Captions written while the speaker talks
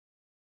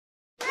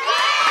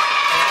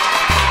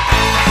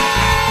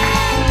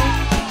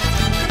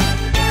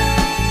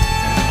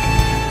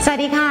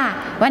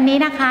วันนี้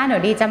นะคะหนู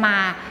ดีจะมา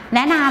แน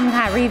ะนำ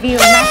ค่ะรีวิว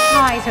แมทท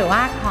อยหรือว่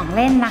าของเ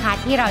ล่นนะคะ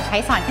ที่เราใช้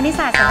สอนคณิต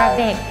ศาสตร์สำหรับ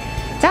เด็ก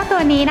เจ้าตั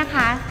วนี้นะค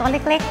ะตัวเ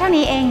ล็กๆเท่า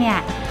นี้เองเนี่ย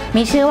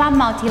มีชื่อว่า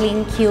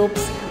Multilinks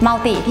Cubes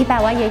Multi ที่แปล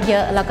ว่าเยอ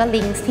ะๆแล้วก็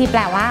Links ที่แป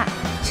ลว่า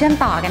เชื่อม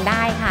ต่อกันไ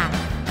ด้ค่ะ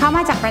เขาม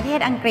าจากประเทศ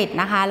อังกฤษ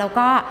นะคะแล้ว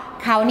ก็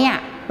เขาเนี่ย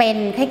เป็น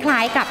คล้า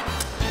ยๆกับ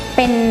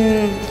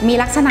มี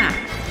ลักษณะ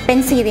เป็น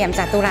สี่เหลี่ยม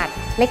จัตุรัส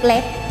เล็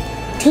ก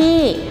ๆที่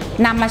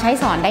นำมาใช้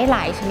สอนได้หล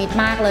ายชนิด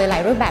มากเลยหลา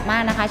ยรูปแบบมา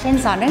กนะคะเช่น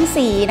สอนเรื่อง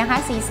สีนะคะ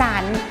สีสั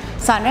น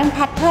สอนเรื่องแพ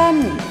ทเทิร์น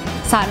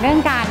สอนเรื่อง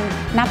การ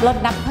นับลด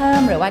นับเพิ่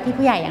มหรือว่าที่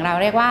ผู้ใหญ่อย่างเรา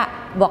เรียกว่า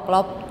บวกล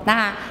บนะ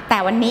คะแต่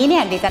วันนี้เนี่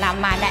ยดิจะน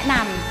ำมาแนะน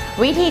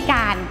ำวิธีก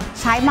าร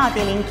ใช้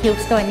Multilinks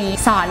Cubes ตัวนี้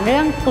สอนเรื่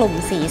องกลุ่ม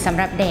สีสำ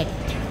หรับเด็ก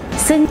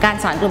ซึ่งการ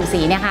สอนกลุ่ม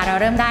สีเนี่ยค่ะเรา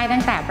เริ่มได้ตั้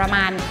งแต่ประม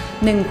าณ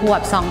1 ขว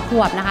บ 2 ข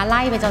วบนะคะไ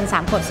ล่ไปจน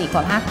3 ขวบ 4 ข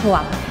วบ 5 ขว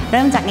บเ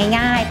ริ่มจาก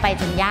ง่ายๆไป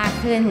จนยาก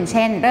ขึ้นเ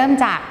ช่นเริ่ม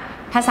จาก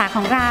ภาษาข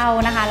องเรา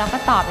นะคะแล้วก็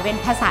ต่อไปเป็น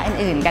ภาษา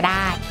อื่นๆก็ไ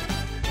ด้